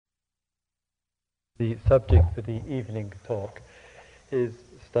The subject for the evening talk is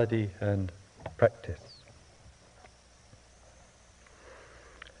study and practice.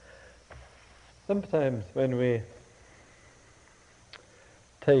 Sometimes when we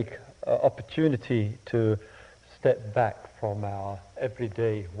take opportunity to step back from our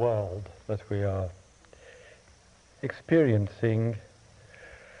everyday world that we are experiencing,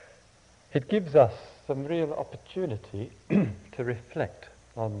 it gives us some real opportunity to reflect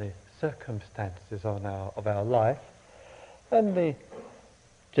on the circumstances of our life and the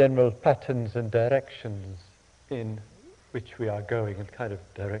general patterns and directions in which we are going and kind of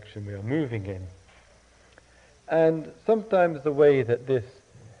direction we are moving in. And sometimes the way that this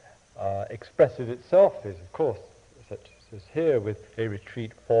expresses itself is, of course, such as here with a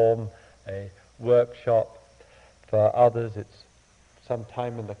retreat form, a workshop. For others, it's some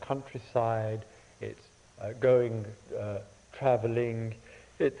time in the countryside, it's traveling,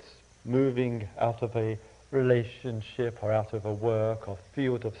 it's moving out of a relationship or out of a work or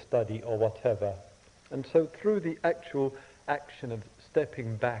field of study or whatever. And so through the actual action of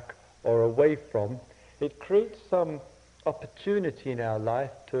stepping back or away from, it creates some opportunity in our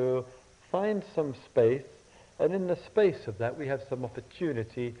life to find some space, and in the space of that we have some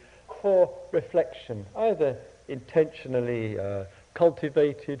opportunity for reflection, either intentionally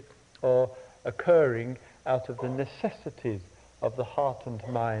cultivated or occurring out of the necessities of the heart and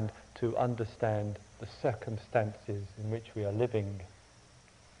mind to understand the circumstances in which we are living.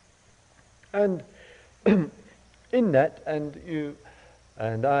 And in that, and you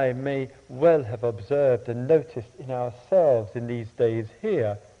and I may well have observed and noticed in ourselves in these days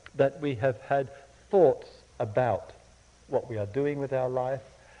here that we have had thoughts about what we are doing with our life,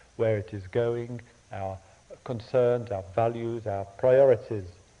 where it is going, our concerns, our values, our priorities.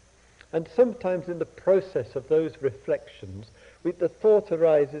 And sometimes in the process of those reflections, the thought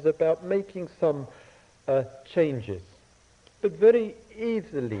arises about making some changes. But very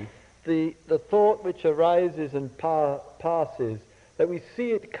easily, the thought which arises and passes, that we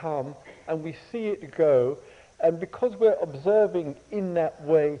see it come and we see it go, and because we're observing in that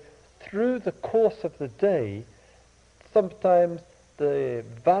way through the course of the day, sometimes the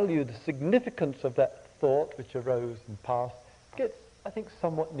value, the significance of that thought which arose and passed gets, I think,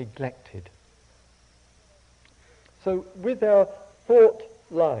 somewhat neglected. So with our thought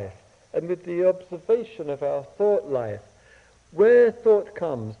life and with the observation of our thought life, where thought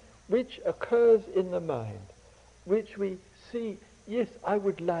comes, which occurs in the mind, which we see, yes, I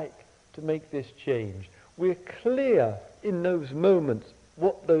would like to make this change. We're clear in those moments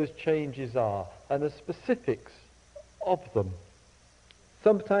what those changes are and the specifics of them.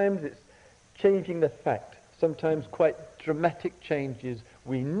 Sometimes it's changing the fact, sometimes quite dramatic changes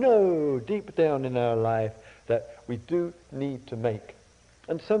we know deep down in our life that we do need to make.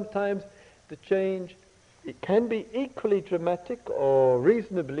 And sometimes the change, it can be equally dramatic or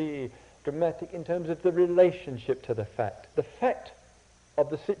reasonably dramatic in terms of the relationship to the fact. The fact of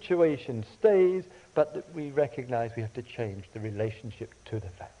the situation stays, but that we recognize we have to change the relationship to the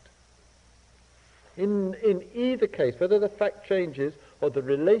fact. In either case, whether the fact changes or the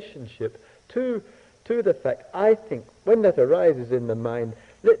relationship to the fact, I think when that arises in the mind,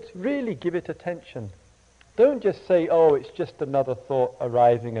 let's really give it attention. Don't just say, oh, it's just another thought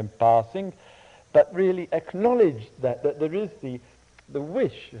arising and passing, but really acknowledge that there is the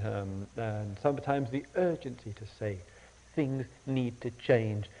wish and sometimes the urgency to say things need to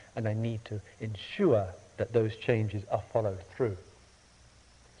change and I need to ensure that those changes are followed through.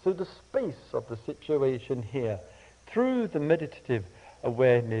 So the space of the situation here, through the meditative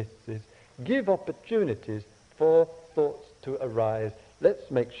awarenesses, give opportunities for thoughts to arise.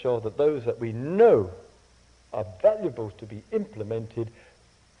 Let's make sure that those that we know are valuable to be implemented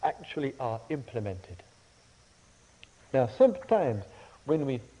actually are implemented. Now sometimes when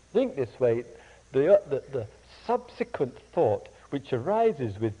we think this way, the subsequent thought which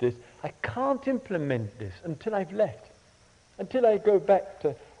arises with this, I can't implement this until I've left, until I go back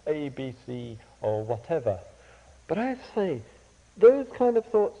to A, B, C or whatever. But I say, those kind of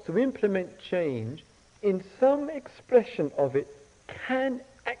thoughts to implement change in some expression of it can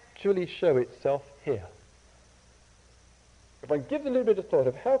actually show itself here. If I give a little bit of thought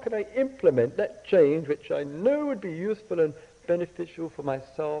of how can I implement that change which I know would be useful and beneficial for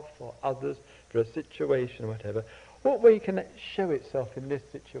myself or others, for a situation or whatever, what way can that show itself in this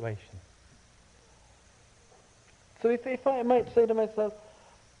situation? So if I might say to myself,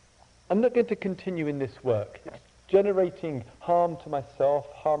 I'm not going to continue in this work. It's generating harm to myself,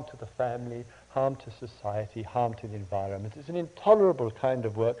 harm to the family, harm to society, harm to the environment. It's an intolerable kind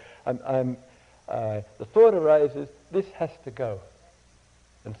of work. The thought arises, this has to go.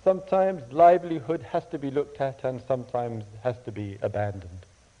 And sometimes livelihood has to be looked at and sometimes has to be abandoned.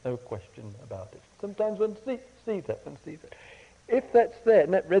 No question about it. Sometimes one sees that. If that's there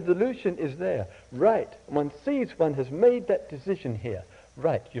and that resolution is there, right, one sees one has made that decision here,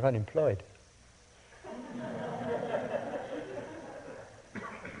 right, you're unemployed.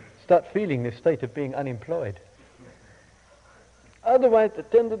 Start feeling this state of being unemployed. Otherwise, the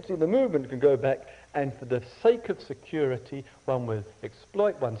tendency of the movement can go back, and for the sake of security, one will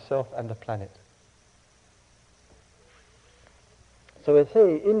exploit oneself and the planet. So I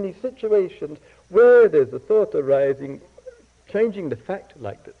say, in these situations where there's a thought arising, changing the fact,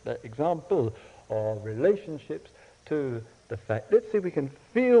 like that example, or relationships to the fact, let's see if we can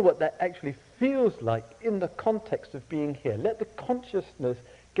feel what that actually feels like in the context of being here. Let the consciousness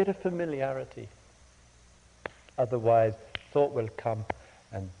get a familiarity. Otherwise, thought will come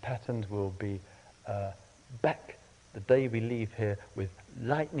and patterns will be back the day we leave here with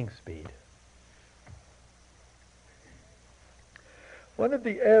lightning speed. One of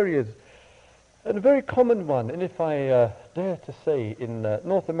the areas, and a very common one, and if I dare to say in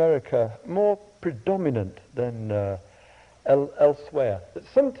North America, more predominant than elsewhere, that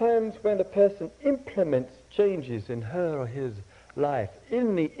sometimes when a person implements changes in her or his life,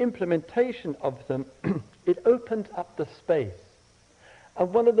 in the implementation of them, it opens up the space.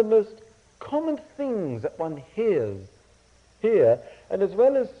 And one of the most common things that one hears here, and as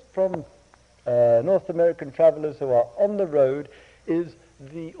well as from North American travelers who are on the road, is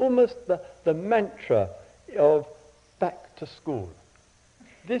almost the mantra of back to school.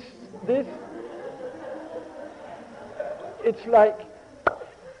 This it's like,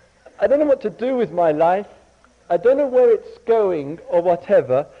 I don't know what to do with my life, I don't know where it's going or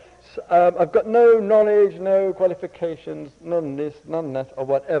whatever, I've got no knowledge, no qualifications, none this, none that, or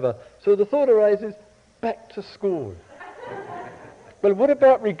whatever. So the thought arises, back to school. Well, what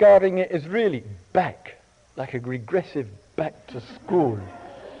about regarding it as really back, like a regressive back to school?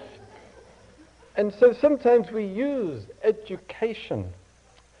 And so sometimes we use education,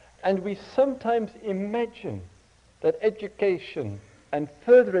 and we sometimes imagine that education and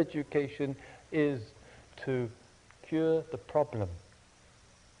further education is to cure the problem.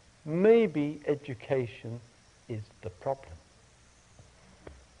 Maybe education is the problem.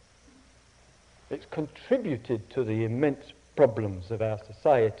 It's contributed to the immense problems of our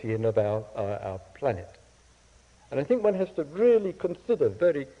society and of our planet. And I think one has to really consider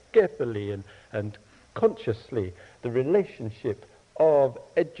very carefully and consciously the relationship of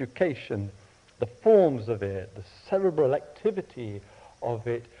education, the forms of it, the cerebral activity of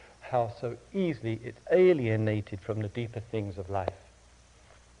it, how so easily it's alienated from the deeper things of life.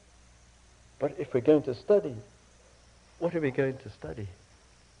 But if we're going to study, what are we going to study?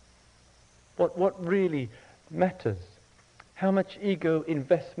 What really matters? How much ego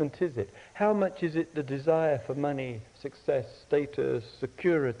investment is it? How much is it the desire for money, success, status,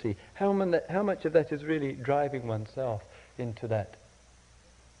 security? How much of that is really driving oneself into that?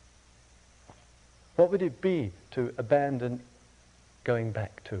 What would it be to abandon going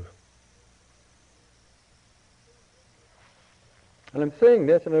back to? And I'm saying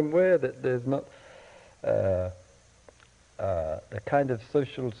this, and I'm aware that there's not the kind of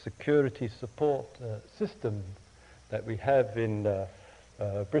social security support system that we have in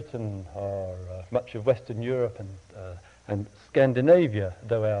Britain or much of Western Europe and Scandinavia,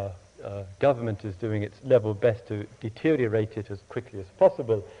 though our government is doing its level best to deteriorate it as quickly as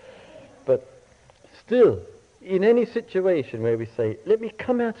possible. But still, in any situation where we say, let me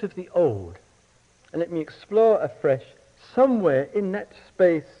come out of the old and let me explore afresh, somewhere in that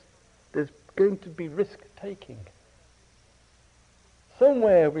space there's going to be risk-taking.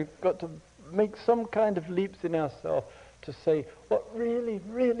 Somewhere we've got to make some kind of leaps in ourselves to say what really,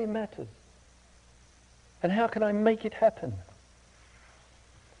 really matters. And how can I make it happen?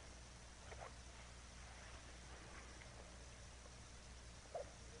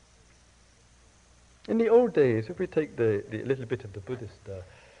 In the old days, if we take the little bit of the Buddhist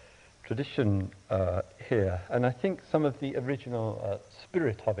tradition here, and I think some of the original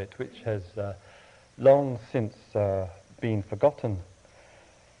spirit of it, which has long since been forgotten,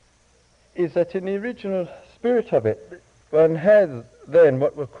 is that in the original spirit of it, one has then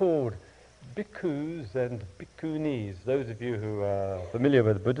what were called bhikkhus and bhikkhunis. Those of you who are familiar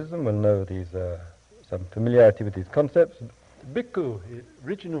with Buddhism will know these, some familiarity with these concepts. Bhikkhu, the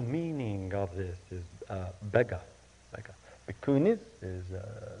original meaning of this is beggar. Bhikkhunis is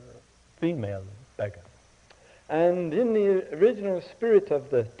female beggar. And in the original spirit of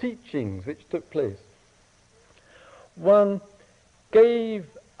the teachings which took place, one gave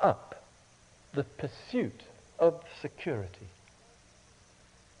up the pursuit of security.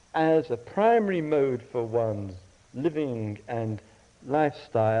 as a primary mode for one's living and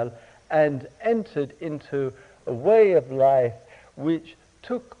lifestyle, and entered into a way of life which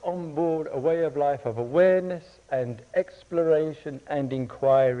took on board a way of life of awareness and exploration and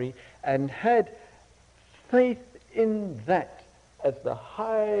inquiry, and had faith in that as the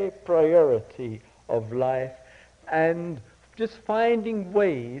high priority of life, and just finding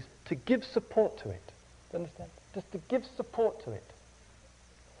ways to give support to it. Do you understand? Just to give support to it.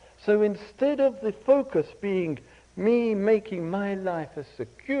 So instead of the focus being me making my life as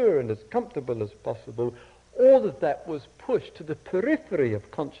secure and as comfortable as possible, all of that was pushed to the periphery of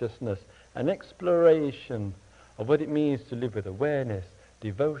consciousness and exploration of what it means to live with awareness,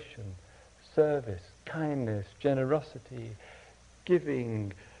 devotion, service, kindness, generosity,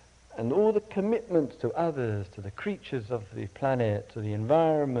 giving, and all the commitments to others, to the creatures of the planet, to the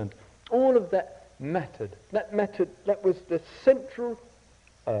environment. All of that mattered. That was the central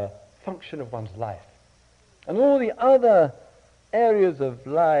function of one's life. And all the other areas of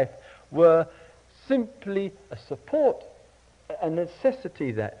life were simply a support, a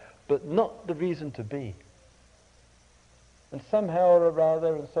necessity but not the reason to be. And somehow or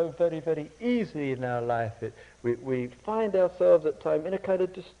other, and so very, very easily in our life, we find ourselves at times in a kind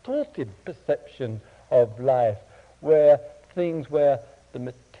of distorted perception of life, where the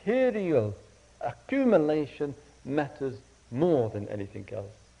material accumulation matters more than anything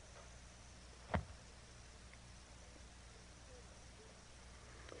else.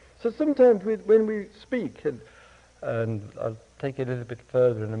 So sometimes when we speak, and I'll take it a little bit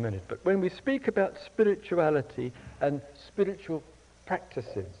further in a minute, but when we speak about spirituality and spiritual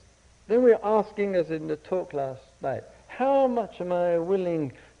practices, then we're asking, as in the talk last night, how much am I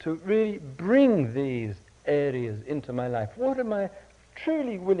willing to really bring these areas into my life? What am I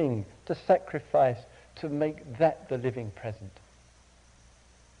truly willing to sacrifice to make that the living present?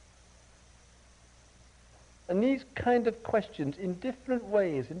 And these kind of questions, in different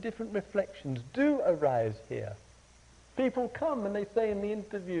ways, in different reflections, do arise here. People come and they say in the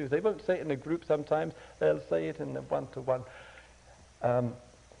interviews, they won't say it in a group sometimes, they'll say it in the one-to-one,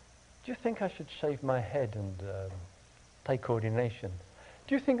 do you think I should shave my head and take ordination?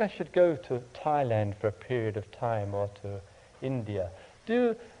 Do you think I should go to Thailand for a period of time, or to India?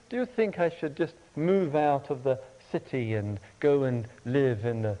 Do you think I should just move out of the city and go and live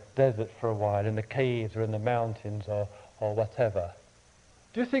in the desert for a while, in the caves or in the mountains or whatever?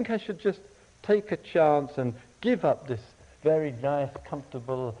 Do you think I should just take a chance and give up this very nice,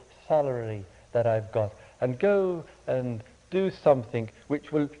 comfortable salary that I've got and go and do something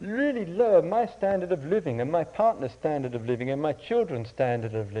which will really lower my standard of living and my partner's standard of living and my children's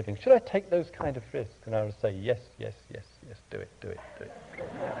standard of living? Should I take those kind of risks? And I would say, yes, yes, yes, yes, do it, do it, do it.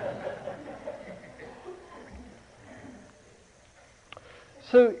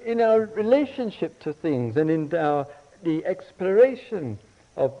 So in our relationship to things and in the exploration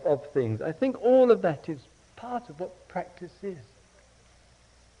of things, I think all of that is part of what practice is.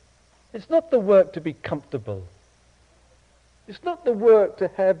 It's not the work to be comfortable. It's not the work to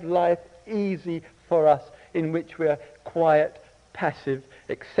have life easy for us, in which we are quiet, passive,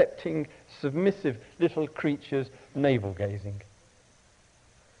 accepting, submissive little creatures, navel-gazing.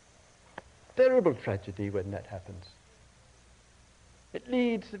 Terrible tragedy when that happens. It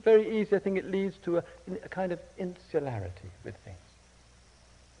leads, very easy, I think it leads to a kind of insularity with things.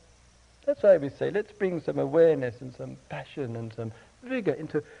 That's why we say, let's bring some awareness and some passion and some vigor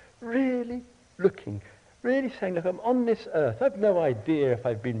into really looking, really saying, look, I'm on this earth. I've no idea if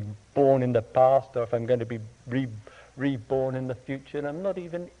I've been born in the past or if I'm going to be reborn in the future, and I'm not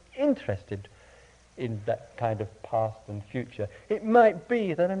even interested in that kind of past and future. It might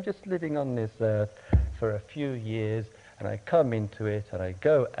be that I'm just living on this earth for a few years, and I come into it and I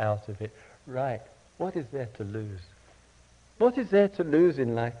go out of it. Right, what is there to lose? What is there to lose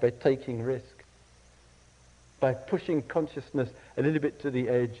in life by taking risk? By pushing consciousness a little bit to the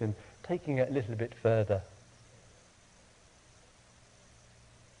edge and taking it a little bit further.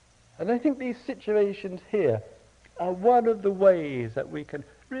 And I think these situations here are one of the ways that we can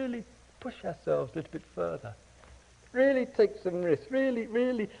really push ourselves a little bit further. Really take some risks. Really,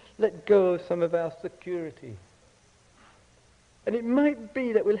 really let go of some of our security. And it might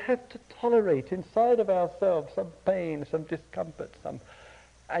be that we'll have to tolerate inside of ourselves some pain, some discomfort, some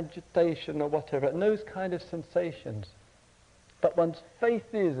agitation or whatever, and those kind of sensations. But one's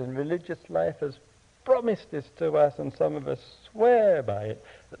faith is, and religious life has promised this to us, and some of us swear by it,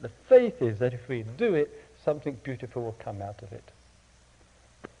 that the faith is that if we do it, something beautiful will come out of it.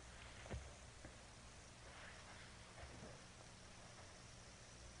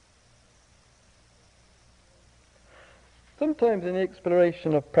 sometimes in the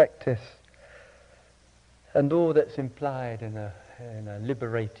exploration of practice and all that's implied in a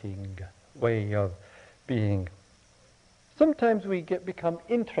liberating way of being, sometimes we become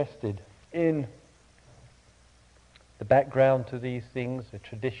interested in the background to these things, the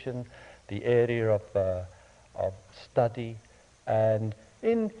tradition, the area of study, and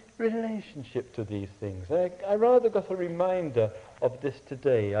in relationship to these things. I rather got a reminder of this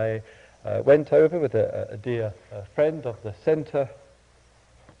today. I went over with a dear friend of the centre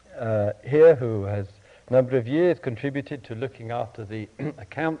here, who has a number of years contributed to looking after the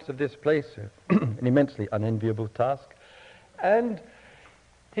accounts of this place, an immensely unenviable task. And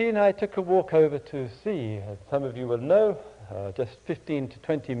he and I took a walk over to see, as some of you will know, just 15 to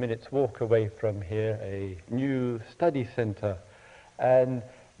 20 minutes walk away from here, a new study centre. And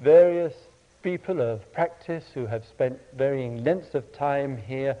various people of practice who have spent varying lengths of time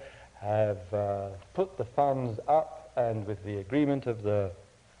here have put the funds up, and with the agreement of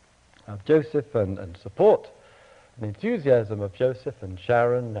Joseph and support and enthusiasm of Joseph and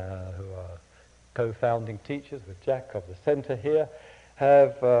Sharon, who are co-founding teachers with Jack of the centre here,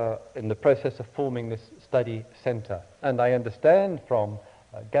 have in the process of forming this study centre. And I understand from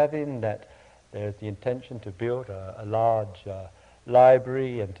Gavin that there's the intention to build a large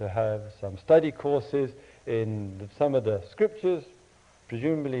library and to have some study courses in some of the scriptures,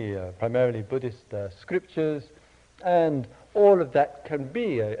 presumably primarily Buddhist scriptures, and all of that can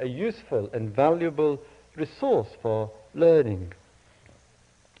be a useful and valuable resource for learning.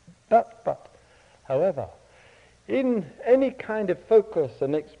 But, however, in any kind of focus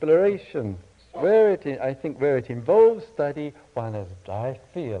and exploration, where it involves study, one, as I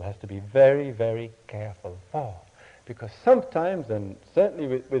feel, has to be very, very careful for. Because sometimes, and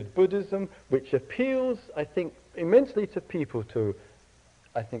certainly with Buddhism, which appeals, I think, immensely to people, to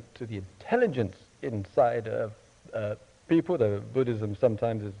the intelligence inside of people, though Buddhism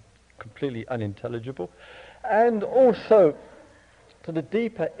sometimes is completely unintelligible, and also to the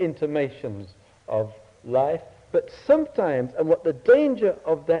deeper intimations of life. But sometimes, and what the danger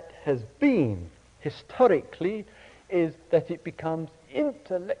of that has been historically, is that it becomes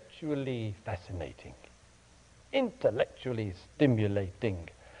intellectually fascinating, intellectually stimulating.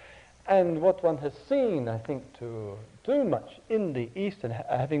 And what one has seen, I think, too much in the East, and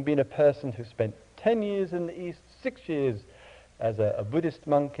having been a person who spent 10 years in the East, 6 years as a Buddhist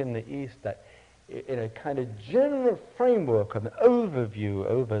monk in the East, that in a kind of general framework, an overview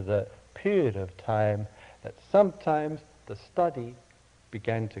over the period of time, that sometimes the study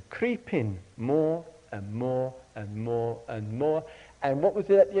began to creep in more and more and more and more. And what was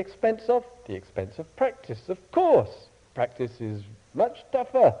it at the expense of? The expense of practice, of course. Practice is much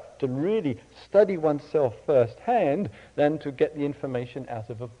tougher to really study oneself firsthand than to get the information out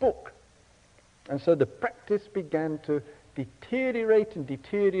of a book. And so the practice began to deteriorate and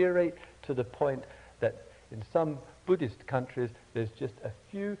deteriorate to the point that in some Buddhist countries there's just a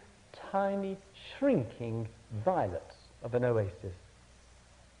few tiny shrinking violets of an oasis.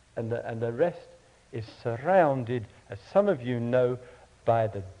 And the rest is surrounded, as some of you know, by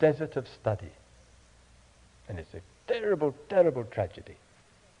the desert of study. And it's a terrible, terrible tragedy.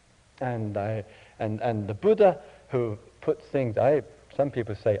 And the Buddha, who puts things, some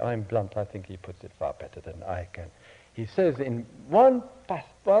people say I'm blunt, I think he puts it far better than I can. He says in one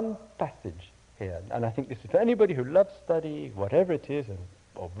passage here, and I think this is for anybody who loves study, whatever it is,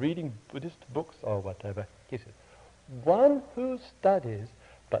 or reading Buddhist books or whatever, he says, one who studies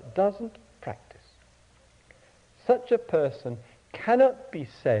but doesn't practice, such a person cannot be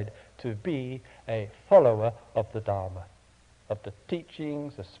said to be a follower of the Dharma, of the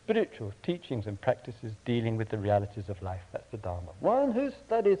teachings, the spiritual teachings and practices dealing with the realities of life. That's the Dharma. One who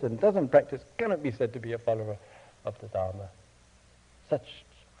studies and doesn't practice cannot be said to be a follower of the Dharma. Such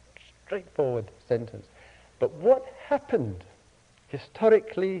straightforward sentence. But what happened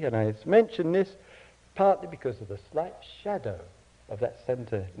historically, and I mention this partly because of the slight shadow of that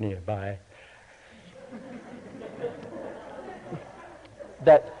centre nearby,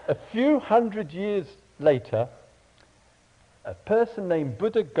 that a few hundred years later, a person named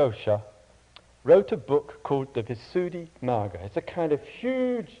Buddha Ghosha wrote a book called the Visuddhimagga. It's a kind of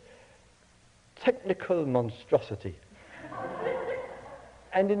huge technical monstrosity.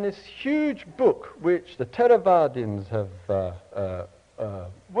 And in this huge book, which the Theravadins have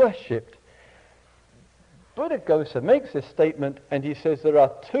worshipped, Buddha Ghosha makes this statement, and he says there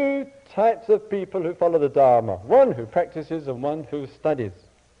are two types of people who follow the Dharma, one who practices and one who studies.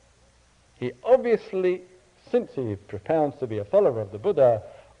 He obviously, since he propounds to be a follower of the Buddha,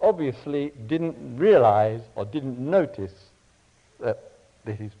 obviously didn't realize or didn't notice that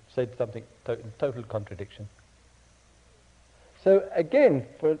he said something in total contradiction. So again,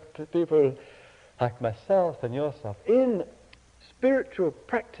 for people like myself and yourself, in spiritual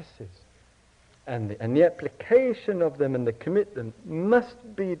practices, and the application of them and the commitment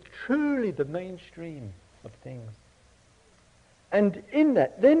must be truly the mainstream of things. And in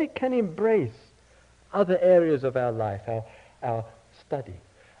that, then it can embrace other areas of our life, our study,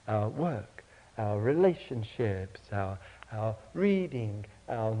 our work, our relationships, our reading,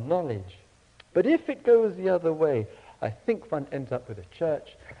 our knowledge. But if it goes the other way, I think one ends up with a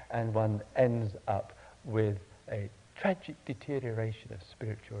church, and one ends up with a tragic deterioration of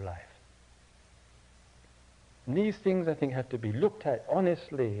spiritual life. And these things, I think, have to be looked at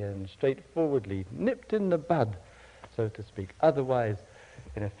honestly and straightforwardly, nipped in the bud, so to speak. Otherwise,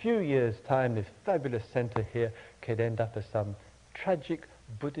 in a few years' time, this fabulous centre here could end up as some tragic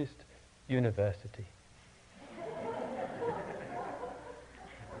Buddhist university.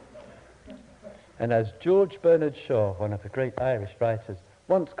 And as George Bernard Shaw, one of the great Irish writers,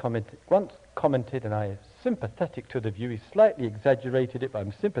 once commented, and I am sympathetic to the view, he slightly exaggerated it, but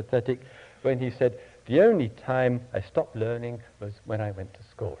I'm sympathetic, when he said, "The only time I stopped learning was when I went to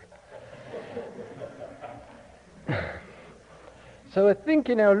school." So I think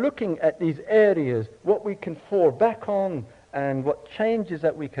in our looking at these areas, what we can fall back on and what changes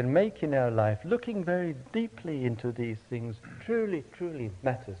that we can make in our life, looking very deeply into these things truly, truly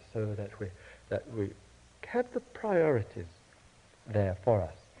matters, so that we have the priorities there for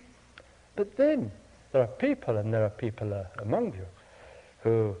us. But then there are people, and there are people among you,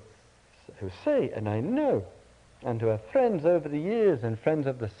 who say, and I know, and who are friends over the years and friends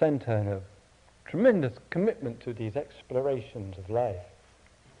of the centre and have tremendous commitment to these explorations of life,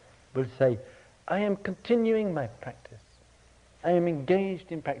 will say, I am continuing my practice. I am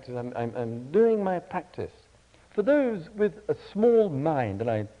engaged in practice. I'm doing my practice. For those with a small mind, and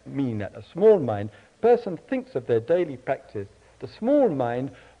I mean that, a small mind, person thinks of their daily practice, the small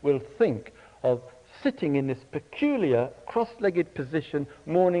mind will think of sitting in this peculiar cross-legged position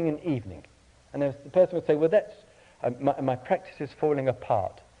morning and evening. And the person would say, well, that's my practice is falling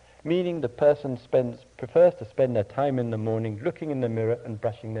apart, meaning the person prefers to spend their time in the morning looking in the mirror and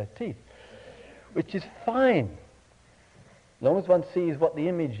brushing their teeth, which is fine. As long as one sees what the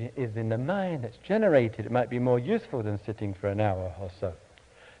image is in the mind that's generated, it might be more useful than sitting for an hour or so.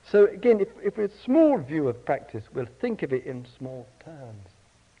 So again, if we have a small view of practice, we'll think of it in small terms.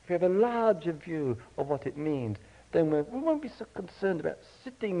 If we have a larger view of what it means, then we won't be so concerned about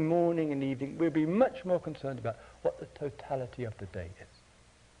sitting morning and evening. We'll be much more concerned about what the totality of the day is.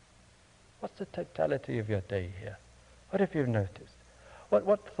 What's the totality of your day here? What have you noticed?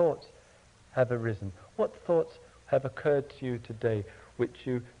 What thoughts have arisen? What thoughts have occurred to you today which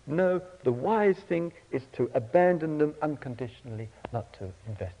you know the wise thing is to abandon them unconditionally, not to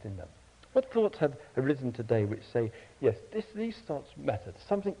invest in them? What thoughts have arisen today which say, yes, these thoughts matter, there's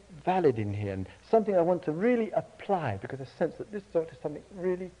something valid in here, and something I want to really apply because I sense that this thought is something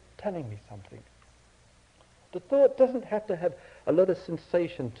really telling me something. The thought doesn't have to have a lot of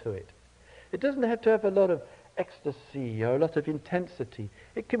sensation to it. It doesn't have to have a lot of ecstasy or a lot of intensity.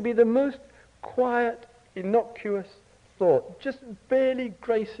 It can be the most quiet, innocuous thought, just barely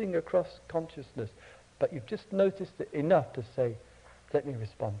gracing across consciousness, but you've just noticed it enough to say, let me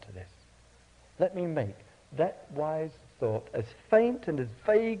respond to this. Let me make that wise thought, as faint and as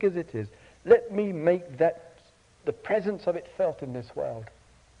vague as it is, let me make that the presence of it felt in this world.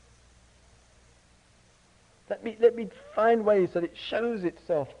 Let me find ways that it shows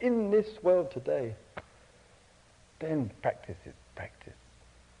itself in this world today. Then practice is practice.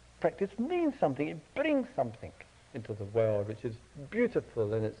 Practice means something. It brings something into the world which is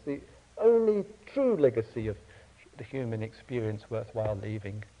beautiful, and it's the only true legacy of the human experience worthwhile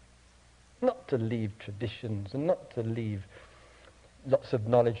leaving. Not to leave traditions, and not to leave lots of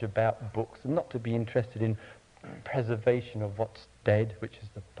knowledge about books, and not to be interested in preservation of what's dead, which is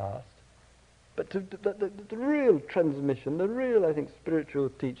the past. But the real transmission, the real, I think, spiritual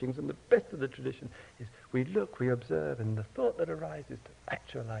teachings, and the best of the tradition is we look, we observe, and the thought that arises to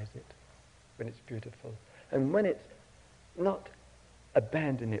actualize it when it's beautiful. And when it's not,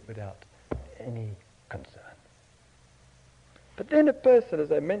 abandon it without any concern. But then a person,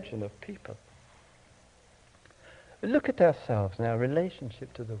 as I mentioned, of people, we look at ourselves and our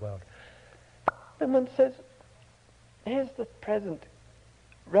relationship to the world. And one says, here's the present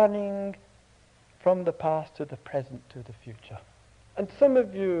running from the past to the present to the future. And some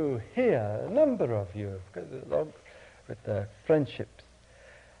of you here, a number of you, along with the friendships,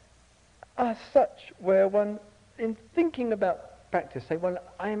 are such where one, in thinking about practice, say, well,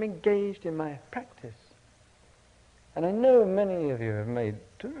 I am engaged in my practice. And I know many of you have made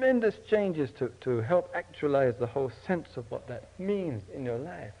tremendous changes to help actualize the whole sense of what that means in your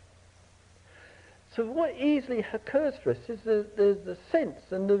life. So what easily occurs for us is the sense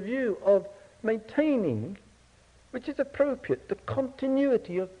and the view of maintaining, which is appropriate, the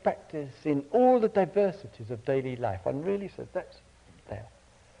continuity of practice in all the diversities of daily life. One really says that's there.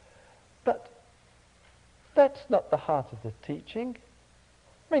 But that's not the heart of the teaching.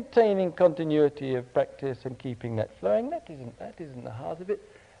 Maintaining continuity of practice and keeping that flowing, that isn't the heart of it.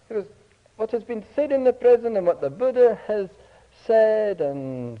 Because what has been said in the present and what the Buddha has said,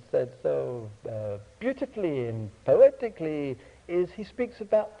 and said so beautifully and poetically, is he speaks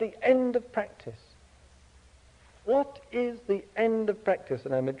about the end of practice. What is the end of practice?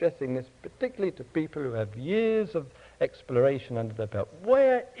 And I'm addressing this particularly to people who have years of exploration under their belt.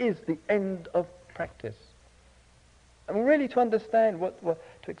 Where is the end of practice? And really to understand to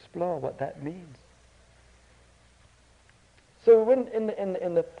explore what that means. So when in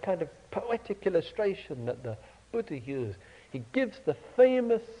the kind of poetic illustration that the Buddha used, he gives the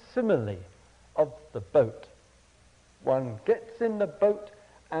famous simile of the boat. One gets in the boat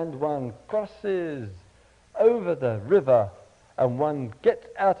and one crosses over the river, and one gets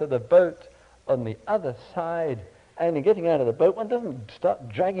out of the boat on the other side, and in getting out of the boat, one doesn't start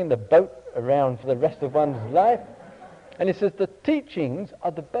dragging the boat around for the rest of one's life. And he says the teachings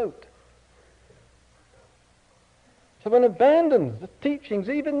are the boat. So one abandons the teachings.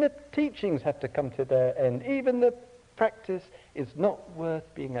 Even the teachings have to come to their end. Even the practice is not worth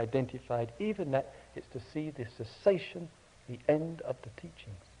being identified. Even that is to see the cessation, the end of the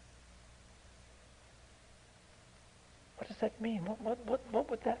teachings. What does that mean? What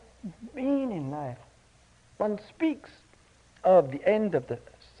would that mean in life? One speaks of the end of the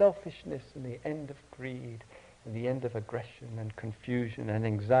selfishness and the end of greed and the end of aggression and confusion and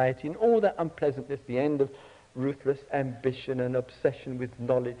anxiety and all that unpleasantness, the end of ruthless ambition and obsession with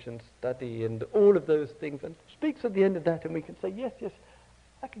knowledge and study and all of those things, and speaks of the end of that, and we can say, yes,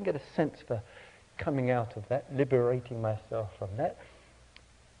 I can get a sense for coming out of that, liberating myself from that.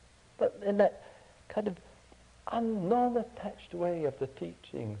 But in that kind of non-attached way of the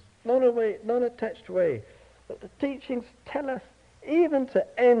teachings, non-attached way, that the teachings tell us even to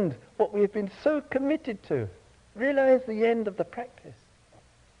end what we have been so committed to. Realize the end of the practice.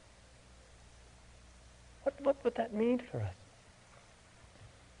 What would that mean for us?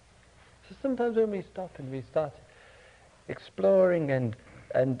 So sometimes when we stop and we start exploring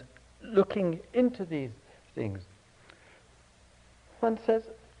and looking into these things, one says,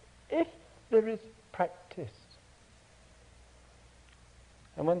 if there is practice,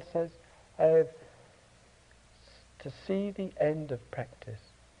 and one says, I have to see the end of practice.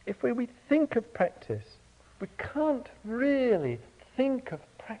 If we think of practice, we can't really think of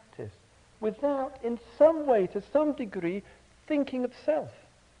practice without, in some way, to some degree, thinking of self.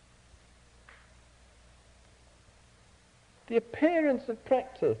 The appearance of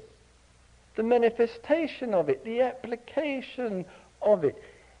practice, the manifestation of it, the application of it,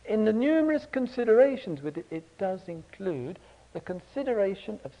 in the numerous considerations with it, it does include the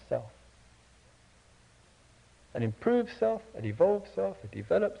consideration of self. An improved self, an evolved self, a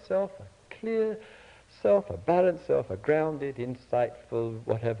developed self, a clear self, a balanced self, a grounded, insightful,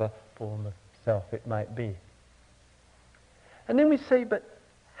 whatever form of self it might be. And then we say, but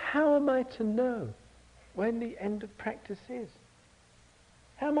how am I to know when the end of practice is?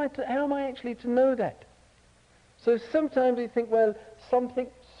 How am I actually to know that? So sometimes we think, well, something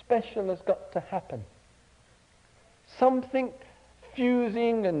special has got to happen. Something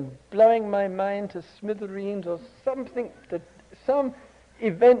fusing and blowing my mind to smithereens, or some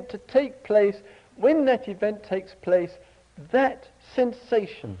event to take place. When that event takes place, that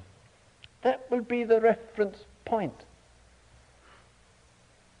sensation, that will be the reference point.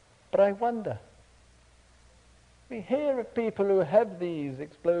 But I wonder, we hear of people who have these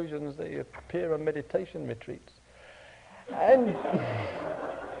explosions, they appear on meditation retreats.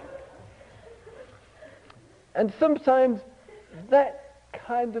 And sometimes that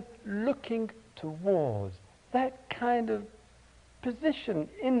kind of looking towards, that kind of position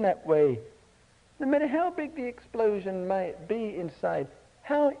in that way, no matter how big the explosion might be inside,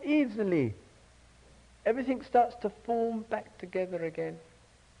 how easily everything starts to form back together again.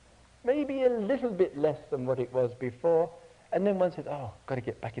 Maybe a little bit less than what it was before, and then one says, oh, I've got to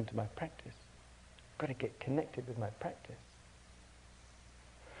get back into my practice. I've got to get connected with my practice.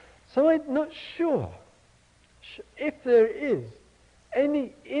 So I'm not sure if there is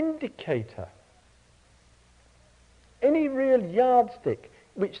any indicator, any real yardstick,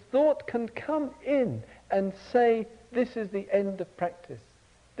 which thought can come in and say, this is the end of practice.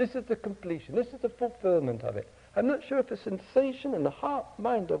 This is the completion. This is the fulfillment of it. I'm not sure if the sensation in the heart,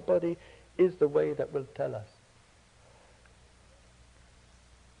 mind or body is the way that will tell us.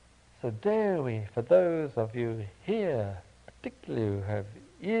 So dare we, for those of you here, particularly who have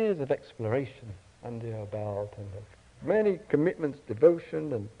years of exploration under your belt and many commitments,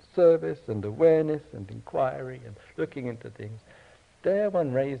 devotion and service and awareness and inquiry and looking into things, dare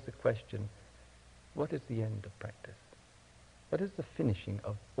one raise the question, what is the end of practice? What is the finishing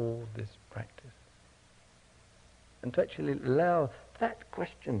of all this practice? And to actually allow that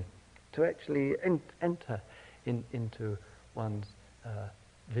question to actually enter into one's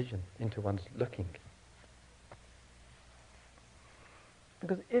vision, into one's looking.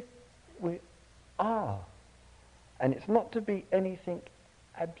 Because if we are, and it's not to be anything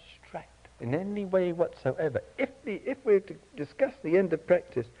abstract in any way whatsoever, if we're to discuss the end of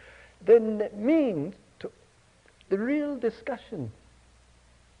practice, then that means the real discussion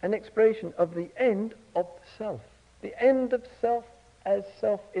and exploration of the end of self, the end of self as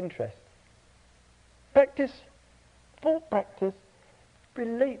self-interest. Practice, full practice,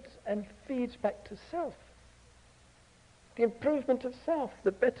 relates and feeds back to self. The improvement of self,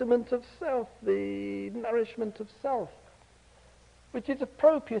 the betterment of self, the nourishment of self, which is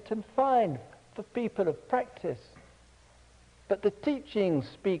appropriate and fine for people of practice. But the teachings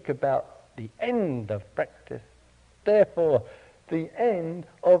speak about the end of practice. Therefore, the end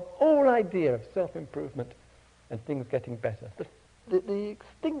of all idea of self-improvement and things getting better. The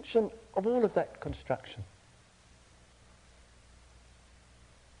extinction of all of that construction.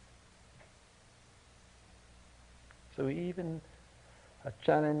 So we even are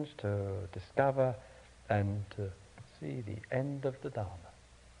challenged to discover and to see the end of the Dharma.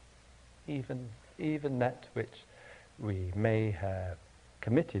 Even that which we may have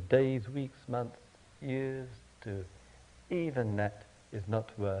committed days, weeks, months, years to, even that is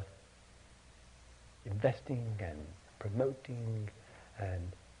not worth investing and promoting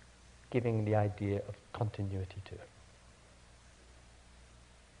and giving the idea of continuity to.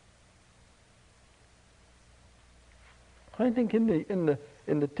 I think in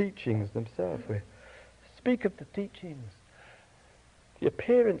the teachings themselves, we speak of the teachings, the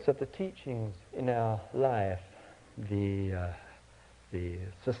appearance of the teachings in our life, the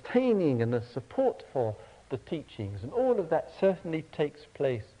sustaining and the support for the teachings, and all of that certainly takes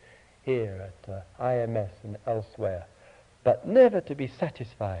place here at IMS and elsewhere, but never to be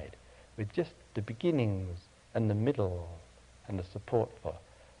satisfied with just the beginnings and the middle and the support for.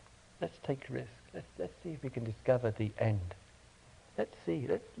 Let's take risks. Let's see if we can discover the end. Let's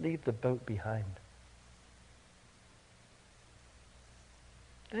leave the boat behind.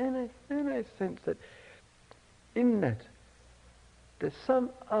 Then I sense that in that there's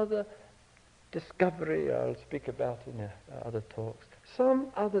some other discovery I'll speak about in other talks,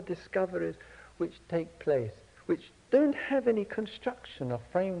 some other discoveries which take place, which don't have any construction or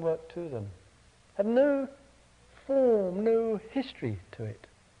framework to them, have no form, no history to it,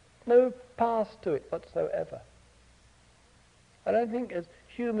 no past to it whatsoever. And I think as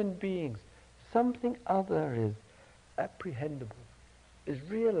human beings, something other is apprehendable, is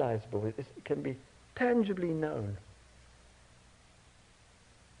realizable, it can be tangibly known.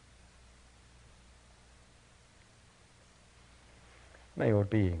 May all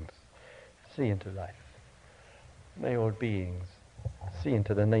beings see into life. May all beings see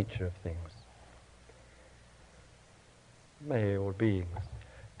into the nature of things. May all beings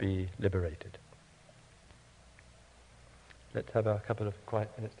be liberated. Let's have a couple of quiet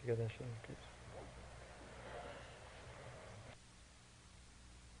minutes together, shall we, please?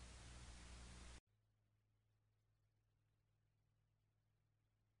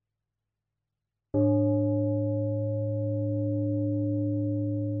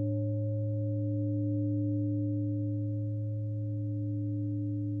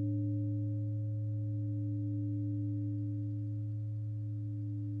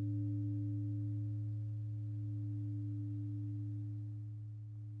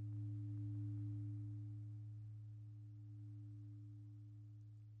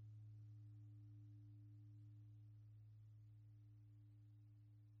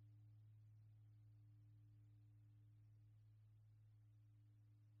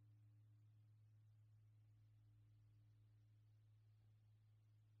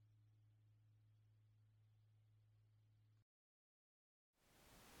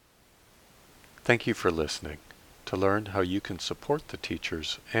 Thank you for listening. To learn how you can support the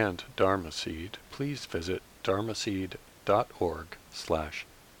teachers and Dharma Seed, please visit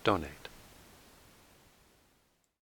dharmaseed.org/donate.